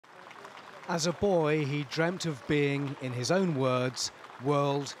As a boy, he dreamt of being, in his own words,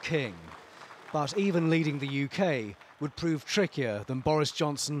 world king. But even leading the UK would prove trickier than Boris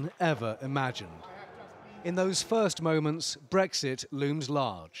Johnson ever imagined. In those first moments, Brexit loomed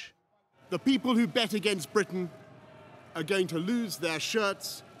large. The people who bet against Britain are going to lose their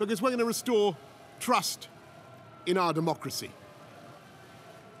shirts because we're going to restore trust in our democracy.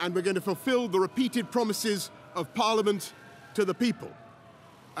 And we're going to fulfill the repeated promises of Parliament to the people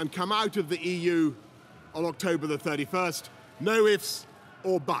and come out of the EU on October the 31st. No ifs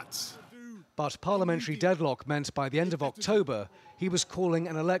or buts. But parliamentary deadlock meant by the end of October, he was calling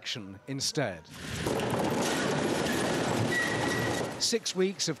an election instead. 6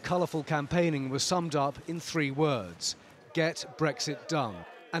 weeks of colourful campaigning was summed up in 3 words: get Brexit done.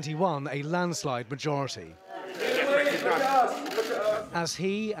 And he won a landslide majority. As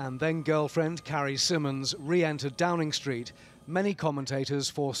he and then girlfriend Carrie Symonds re-entered Downing Street, many commentators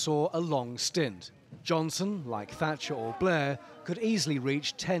foresaw a long stint. Johnson, like Thatcher or Blair, could easily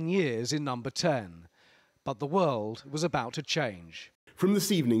reach 10 years in number 10. But the world was about to change. From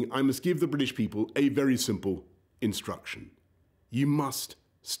this evening, I must give the British people a very simple instruction. You must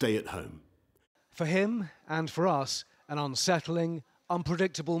stay at home. For him, and for us, an unsettling,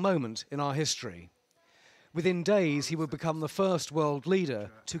 unpredictable moment in our history. Within days, he would become the first world leader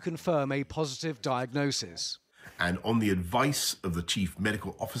to confirm a positive diagnosis. And on the advice of the chief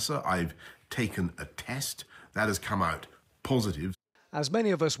medical officer, I've taken a test that has come out positive. As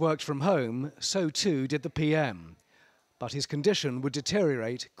many of us worked from home, so too did the PM. But his condition would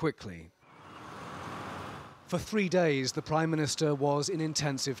deteriorate quickly. For 3 days, the Prime Minister was in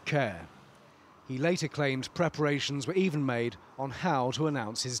intensive care. He later claimed preparations were even made on how to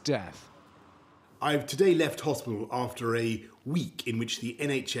announce his death. I've today left hospital after a week in which the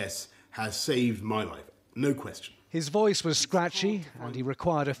NHS has saved my life. No question. His voice was scratchy and he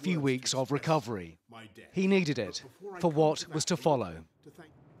required a few weeks of recovery. He needed it for what was to follow.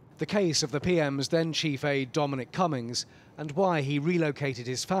 The case of the PM's then Chief Aide Dominic Cummings and why he relocated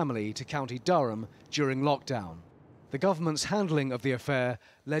his family to County Durham during lockdown. The government's handling of the affair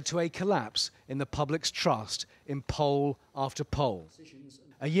led to a collapse in the public's trust in poll after poll.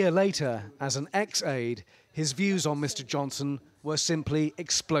 A year later, as an ex-aide, his views on Mr. Johnson were simply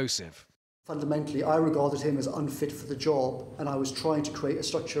explosive. Fundamentally, I regarded him as unfit for the job, and I was trying to create a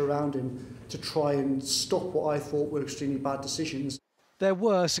structure around him to try and stop what I thought were extremely bad decisions. There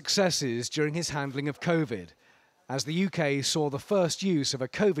were successes during his handling of COVID, as the UK saw the first use of a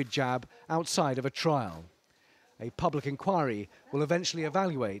COVID jab outside of a trial. A public inquiry will eventually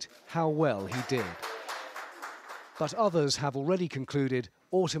evaluate how well he did. But others have already concluded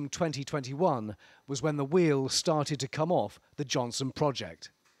autumn 2021 was when the wheels started to come off the Johnson project.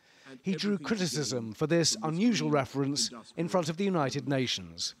 He drew criticism for this unusual reference in front of the United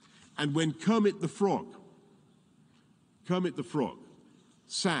Nations. And when Kermit the Frog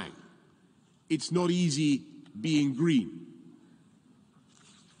sang, "It's not easy being green."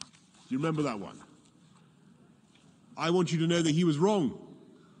 Do you remember that one? I want you to know that he was wrong.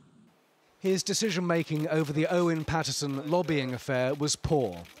 His decision-making over the Owen Paterson lobbying affair was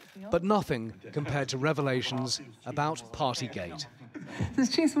poor, but nothing compared to revelations about Partygate. Is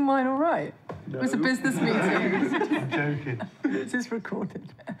cheese and wine all right? No. It was a business meeting. I'm joking. This is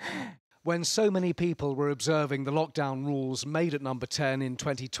recorded. When so many people were observing the lockdown rules made at Number 10 in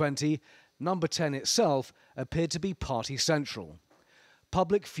 2020, Number 10 itself appeared to be party central.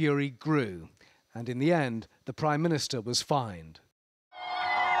 Public fury grew, and in the end, the Prime Minister was fined.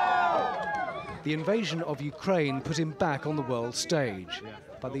 The invasion of Ukraine put him back on the world stage,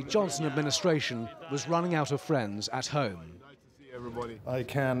 but the Johnson administration was running out of friends at home. I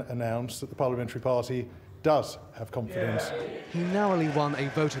can announce that the Parliamentary Party does have confidence. He narrowly won a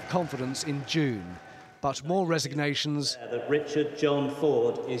vote of confidence in June, but more resignations that Richard John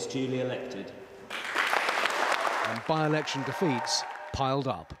Ford is duly elected. And by-election defeats piled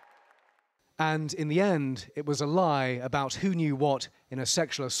up. And in the end, it was a lie about who knew what in a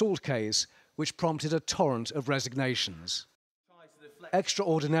sexual assault case which prompted a torrent of resignations.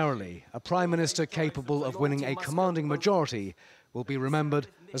 Extraordinarily, a Prime Minister capable of winning a commanding majority will be remembered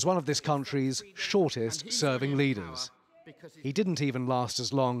as one of this country's shortest-serving leaders. He didn't even last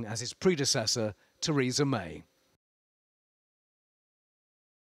as long as his predecessor, Theresa May.